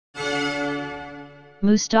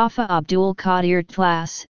Mustafa Abdul Qadir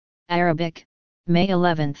Tlass, Arabic, May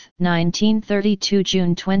 11, 1932 –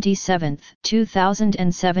 June 27,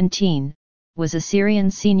 2017, was a Syrian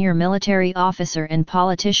senior military officer and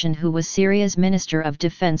politician who was Syria's Minister of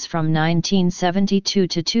Defense from 1972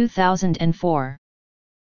 to 2004.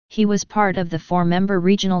 He was part of the four-member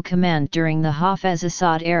regional command during the Hafez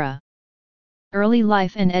Assad era. Early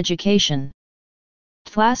life and education.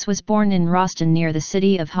 Tlass was born in Rostan near the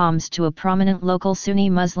city of Homs to a prominent local Sunni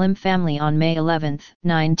Muslim family on May 11,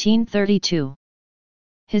 1932.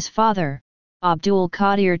 His father, Abdul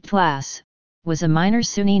Qadir Tlass, was a minor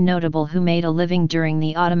Sunni notable who made a living during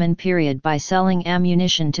the Ottoman period by selling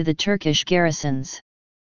ammunition to the Turkish garrisons.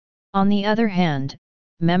 On the other hand,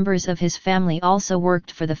 members of his family also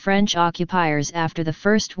worked for the French occupiers after the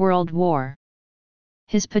First World War.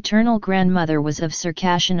 His paternal grandmother was of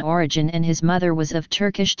Circassian origin and his mother was of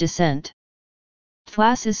Turkish descent.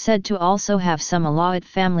 Tlass is said to also have some Alawite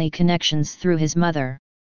family connections through his mother.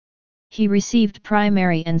 He received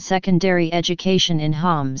primary and secondary education in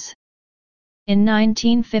Homs. In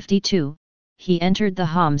 1952, he entered the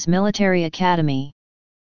Homs Military Academy.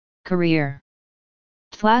 Career.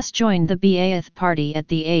 Tlass joined the Ba'ath Party at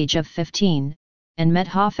the age of 15, and met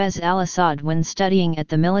Hafez Assad when studying at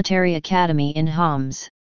the military academy in Homs.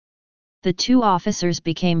 The two officers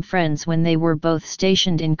became friends when they were both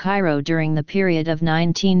stationed in Cairo during the period of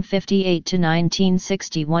 1958 to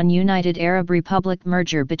 1961 United Arab Republic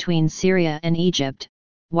merger between Syria and Egypt.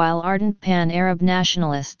 While ardent pan-Arab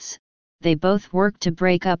nationalists, they both worked to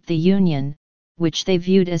break up the union, which they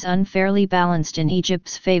viewed as unfairly balanced in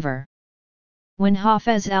Egypt's favor. When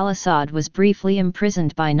Hafez Assad was briefly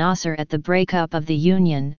imprisoned by Nasser at the breakup of the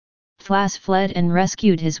union, Tlass fled and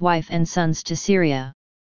rescued his wife and sons to Syria.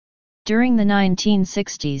 During the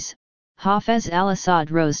 1960s, Hafez Assad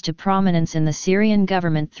rose to prominence in the Syrian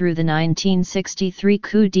government through the 1963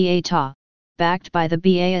 coup d'état, backed by the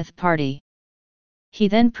Ba'ath Party. He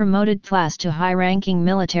then promoted Tlass to high-ranking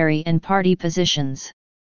military and party positions.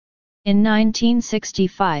 In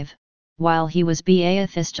 1965, while he was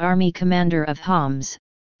Ba'athist army commander of Homs,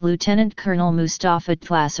 Lieutenant Colonel Mustafa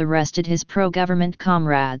Tlass arrested his pro-government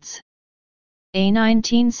comrades. A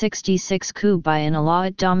 1966 coup by an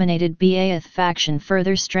Alawite-dominated Ba'ath faction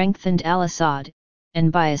further strengthened al-Assad,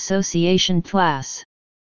 and by association Tlass.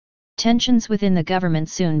 Tensions within the government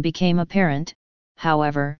soon became apparent,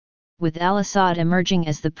 however, with al-Assad emerging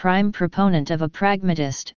as the prime proponent of a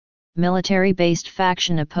pragmatist, military-based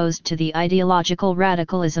faction opposed to the ideological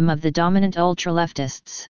radicalism of the dominant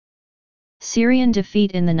ultra-leftists. Syrian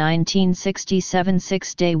defeat in the 1967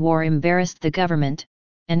 Six-Day War embarrassed the government,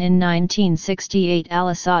 and in 1968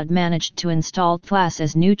 al-Assad managed to install Tlass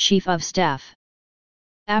as new chief of staff.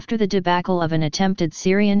 After the debacle of an attempted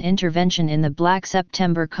Syrian intervention in the Black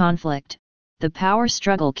September conflict, the power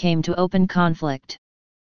struggle came to open conflict.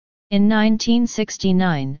 In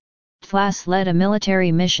 1969, Tlass led a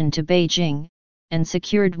military mission to Beijing, and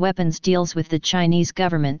secured weapons deals with the Chinese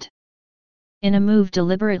government. In a move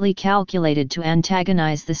deliberately calculated to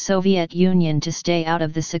antagonize the Soviet Union to stay out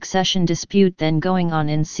of the succession dispute then going on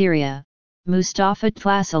in Syria, Mustafa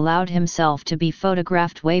Tlass allowed himself to be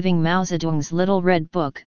photographed waving Mao Zedong's Little Red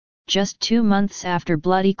Book, just 2 months after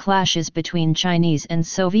bloody clashes between Chinese and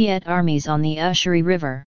Soviet armies on the Ushuri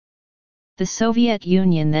River. The Soviet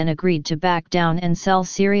Union then agreed to back down and sell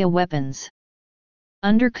Syria weapons.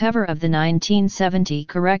 Under cover of the 1970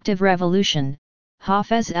 corrective revolution,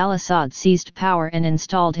 Hafez al-Assad seized power and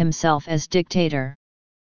installed himself as dictator.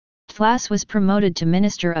 Tlass was promoted to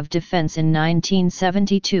Minister of Defense in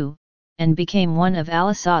 1972, and became one of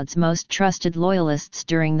al-Assad's most trusted loyalists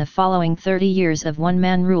during the following 30 years of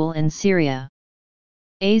one-man rule in Syria.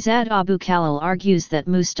 Azad Abu Khalil argues that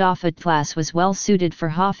Mustafa Tlass was well suited for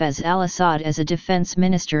Hafez al-Assad as a defense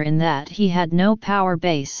minister in that he had no power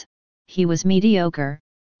base, he was mediocre,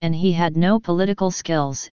 and he had no political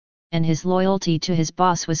skills, and his loyalty to his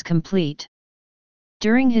boss was complete.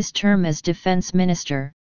 During his term as defense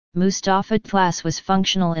minister, Mustafa Tlass was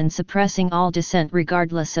functional in suppressing all dissent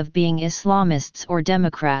regardless of being Islamists or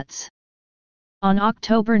Democrats. On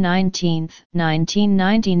October 19,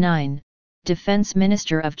 1999, Defense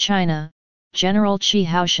Minister of China, General Qi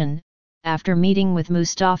Haoshan, after meeting with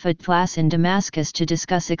Mustafa Tlass in Damascus to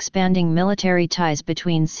discuss expanding military ties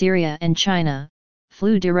between Syria and China,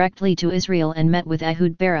 flew directly to Israel and met with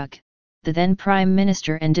Ehud Barak, the then Prime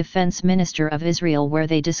Minister and Defense Minister of Israel, where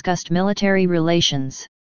they discussed military relations.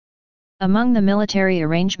 Among the military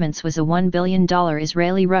arrangements was a $1 billion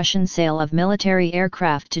Israeli-Russian sale of military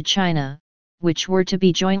aircraft to China, which were to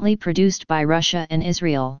be jointly produced by Russia and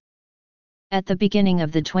Israel. At the beginning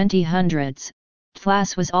of the 2000s,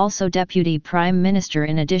 Tlass was also Deputy Prime Minister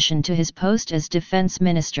in addition to his post as Defense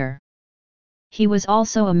Minister. He was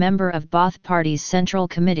also a member of Ba'ath Party's Central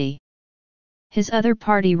Committee. His other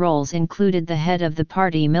party roles included the head of the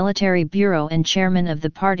party military bureau and chairman of the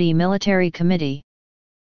party military committee.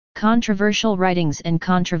 Controversial writings and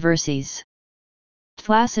controversies.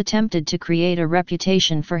 Tlass attempted to create a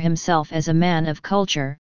reputation for himself as a man of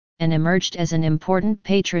culture, and emerged as an important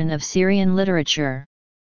patron of Syrian literature.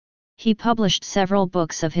 He published several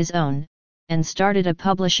books of his own, and started a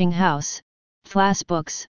publishing house, Tlass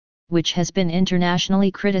Books, which has been internationally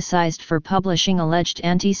criticized for publishing alleged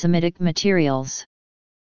anti-Semitic materials.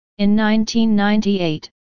 In 1998,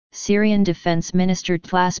 Syrian Defense Minister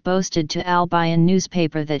Tlass boasted to Albanian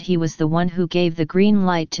newspaper that he was the one who gave the green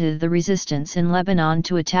light to the resistance in Lebanon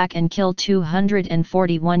to attack and kill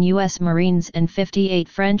 241 U.S. Marines and 58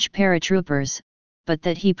 French paratroopers, but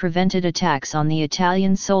that he prevented attacks on the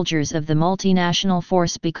Italian soldiers of the multinational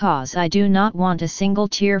force because I do not want a single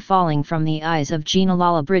tear falling from the eyes of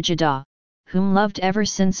General Brigida, whom loved ever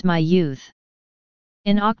since my youth.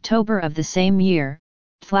 In October of the same year,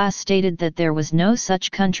 Tlass stated that there was no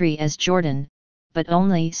such country as Jordan, but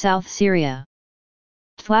only South Syria.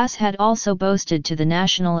 Tlass had also boasted to the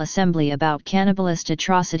National Assembly about cannibalist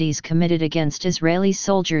atrocities committed against Israeli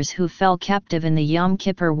soldiers who fell captive in the Yom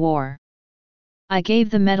Kippur War. I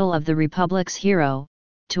gave the Medal of the Republic's Hero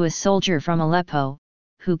to a soldier from Aleppo,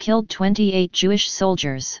 who killed 28 Jewish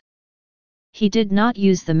soldiers. He did not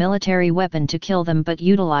use the military weapon to kill them but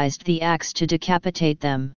utilized the axe to decapitate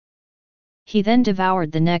them. He then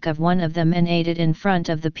devoured the neck of one of them and ate it in front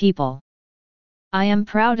of the people. I am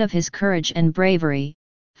proud of his courage and bravery,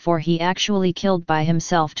 for he actually killed by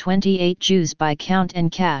himself 28 Jews by count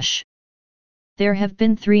and cash. There have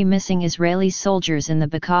been 3 missing Israeli soldiers in the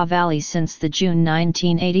Bekaa Valley since the June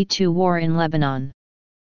 1982 war in Lebanon.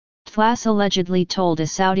 Tlass allegedly told a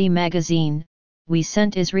Saudi magazine, "We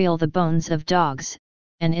sent Israel the bones of dogs,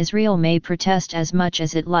 and Israel may protest as much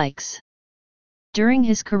as it likes." During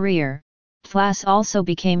his career, Tlass also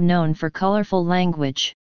became known for colorful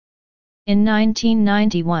language. In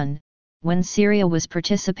 1991, when Syria was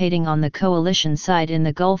participating on the coalition side in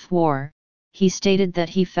the Gulf War, he stated that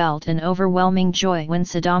he felt an overwhelming joy when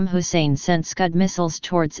Saddam Hussein sent Scud missiles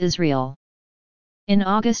towards Israel. In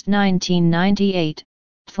August 1998,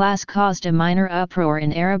 Tlass caused a minor uproar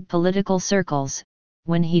in Arab political circles,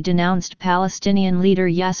 when he denounced Palestinian leader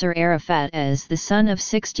Yasser Arafat as the son of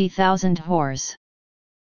 60,000 whores.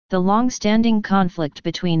 The long-standing conflict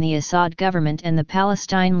between the Assad government and the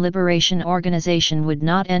Palestine Liberation Organization would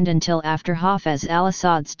not end until after Hafez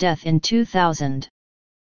al-Assad's death in 2000.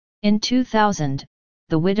 In 2000,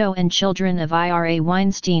 the widow and children of Ira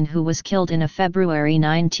Weinstein, who was killed in a February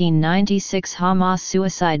 1996 Hamas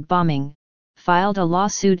suicide bombing, filed a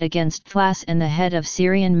lawsuit against Tlass and the head of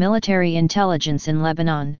Syrian military intelligence in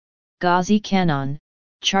Lebanon, Ghazi Canaan,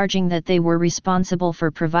 charging that they were responsible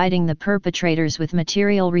for providing the perpetrators with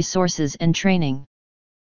material resources and training.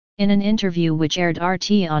 In an interview which aired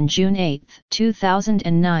RT on June 8,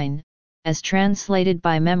 2009, as translated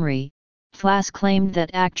by Memory, Tlass claimed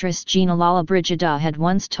that actress Gina Lollobrigida had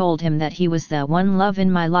once told him that he was the one love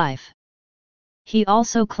in my life. He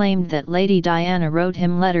also claimed that Lady Diana wrote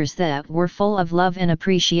him letters that were full of love and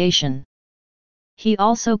appreciation. He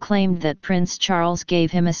also claimed that Prince Charles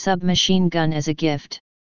gave him a submachine gun as a gift.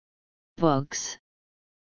 Books.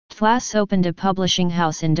 Tlass opened a publishing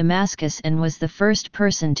house in Damascus and was the first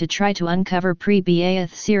person to try to uncover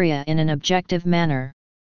pre-Ba'ath Syria in an objective manner.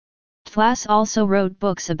 Tlass also wrote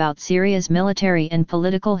books about Syria's military and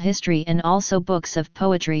political history and also books of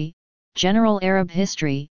poetry, general Arab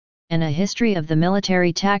history, and a history of the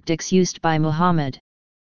military tactics used by Muhammad.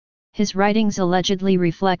 His writings allegedly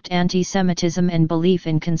reflect anti-Semitism and belief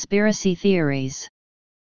in conspiracy theories.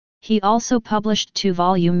 He also published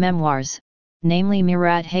 2-volume memoirs, namely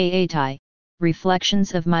Mirat Hayati,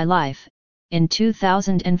 Reflections of My Life, in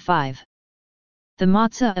 2005. The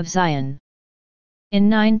Matzah of Zion. In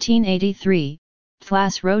 1983,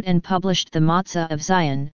 Tlass wrote and published The Matzah of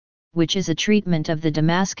Zion, which is a treatment of the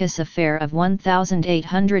Damascus affair of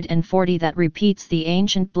 1840 that repeats the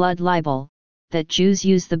ancient blood libel, that Jews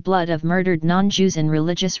use the blood of murdered non-Jews in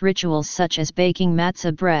religious rituals such as baking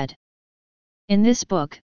matzah bread. In this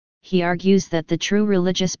book, he argues that the true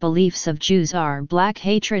religious beliefs of Jews are black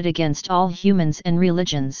hatred against all humans and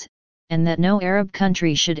religions, and that no Arab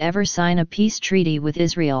country should ever sign a peace treaty with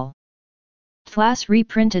Israel. Tlass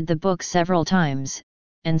reprinted the book several times,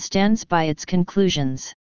 and stands by its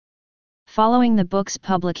conclusions. Following the book's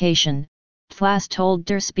publication, Tlass told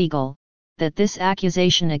Der Spiegel that this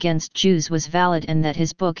accusation against Jews was valid and that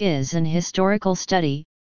his book is an historical study,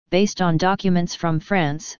 based on documents from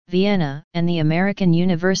France, Vienna, and the American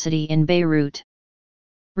University in Beirut.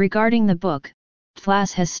 Regarding the book,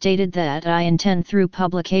 Tlass has stated that I intend through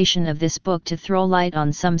publication of this book to throw light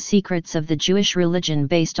on some secrets of the Jewish religion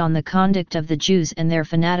based on the conduct of the Jews and their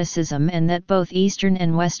fanaticism, and that both Eastern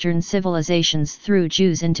and Western civilizations threw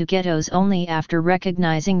Jews into ghettos only after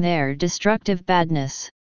recognizing their destructive badness.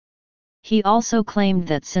 He also claimed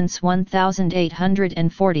that since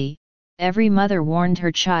 1840, every mother warned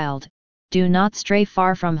her child, "Do not stray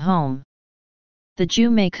far from home. The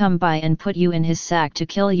Jew may come by and put you in his sack to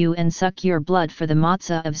kill you and suck your blood for the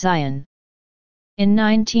matzah of Zion." In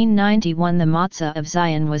 1991 the matzah of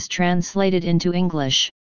Zion was translated into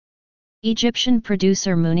English. Egyptian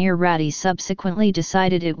producer Munir Radi subsequently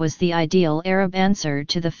decided it was the ideal Arab answer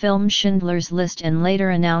to the film Schindler's List and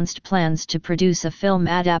later announced plans to produce a film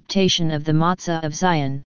adaptation of the matzah of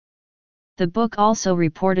Zion. The book also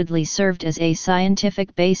reportedly served as a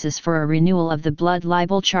scientific basis for a renewal of the blood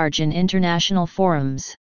libel charge in international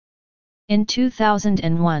forums. In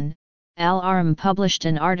 2001, Al-Aram published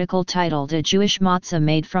an article titled "A Jewish Matzah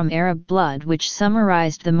Made from Arab Blood," which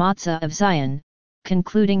summarized the Matzah of Zion,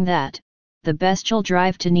 concluding that the bestial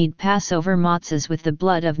drive to knead Passover matzahs with the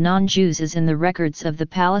blood of non-Jews is in the records of the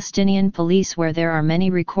Palestinian police, where there are many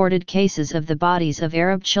recorded cases of the bodies of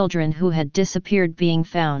Arab children who had disappeared being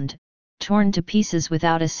found, torn to pieces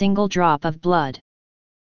without a single drop of blood.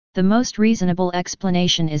 The most reasonable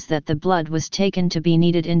explanation is that the blood was taken to be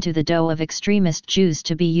kneaded into the dough of extremist Jews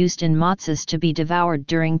to be used in matzahs to be devoured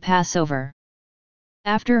during Passover.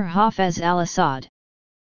 After Hafez al-Assad,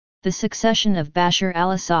 the succession of Bashar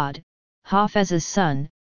al-Assad, Hafez's son,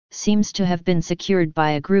 seems to have been secured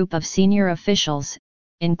by a group of senior officials,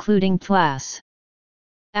 including Tlass.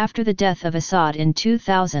 After the death of Assad in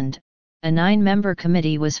 2000, a 9-member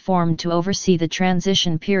committee was formed to oversee the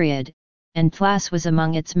transition period, and Tlass was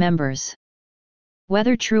among its members.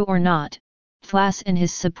 Whether true or not, Tlass and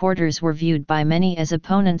his supporters were viewed by many as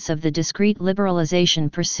opponents of the discreet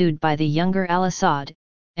liberalization pursued by the younger al-Assad,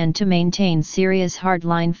 and to maintain Syria's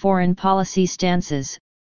hardline foreign policy stances,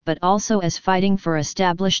 but also as fighting for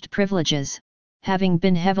established privileges, having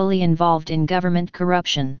been heavily involved in government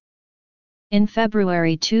corruption. In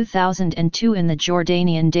February 2002 in the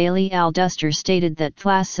Jordanian daily Al-Duster stated that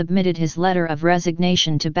Tlass submitted his letter of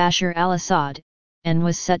resignation to Bashar al-Assad, and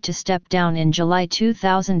was set to step down in July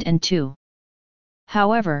 2002.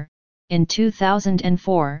 However, in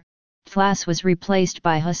 2004, Tlass was replaced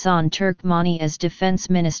by Hassan Turkmani as defense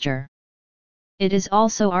minister. It is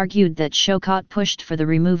also argued that Shokot pushed for the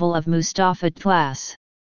removal of Mustafa Tlass.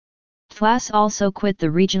 Tlass also quit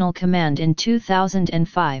the regional command in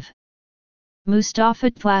 2005.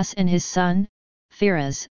 Mustafa Tlass and his son,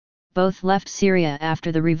 Firas, both left Syria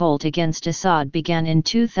after the revolt against Assad began in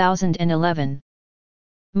 2011.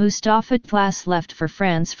 Mustafa Tlass left for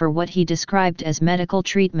France for what he described as medical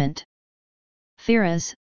treatment.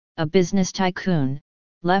 Firas, a business tycoon,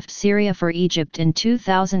 left Syria for Egypt in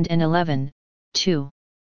 2011, too.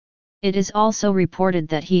 It is also reported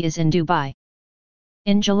that he is in Dubai.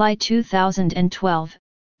 In July 2012,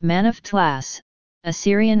 Manaf Tlass, a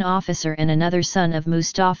Syrian officer and another son of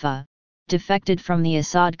Mustafa, defected from the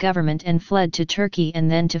Assad government and fled to Turkey and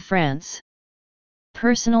then to France.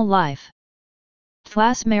 Personal life.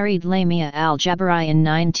 Tlass married Lamia al-Jabari in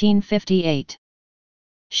 1958.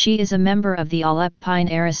 She is a member of the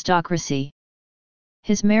Aleppine aristocracy.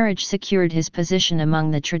 His marriage secured his position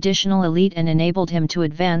among the traditional elite and enabled him to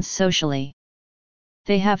advance socially.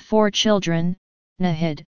 They have 4 children: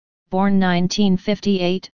 Nahid, born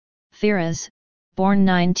 1958, Firas, born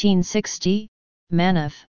 1960,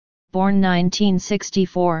 Manaf, born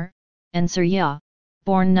 1964, and Surya,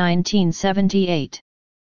 born 1978.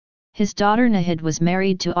 His daughter Nahid was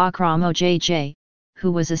married to Akram Ojj,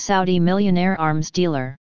 who was a Saudi millionaire arms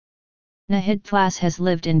dealer. Nahid Tlass has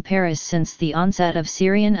lived in Paris since the onset of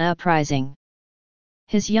Syrian uprising.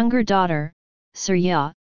 His younger daughter,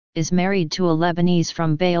 Surya, is married to a Lebanese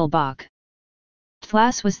from Baalbek.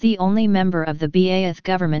 Tlass was the only member of the Ba'ath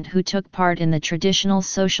government who took part in the traditional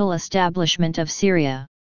social establishment of Syria.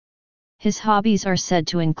 His hobbies are said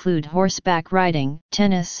to include horseback riding,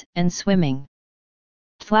 tennis, and swimming.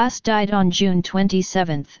 Tlass died on June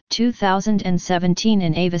 27, 2017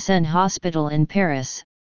 in Avicenne Hospital in Paris,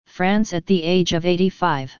 France at the age of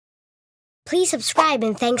 85. Please subscribe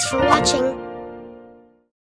and thanks for watching.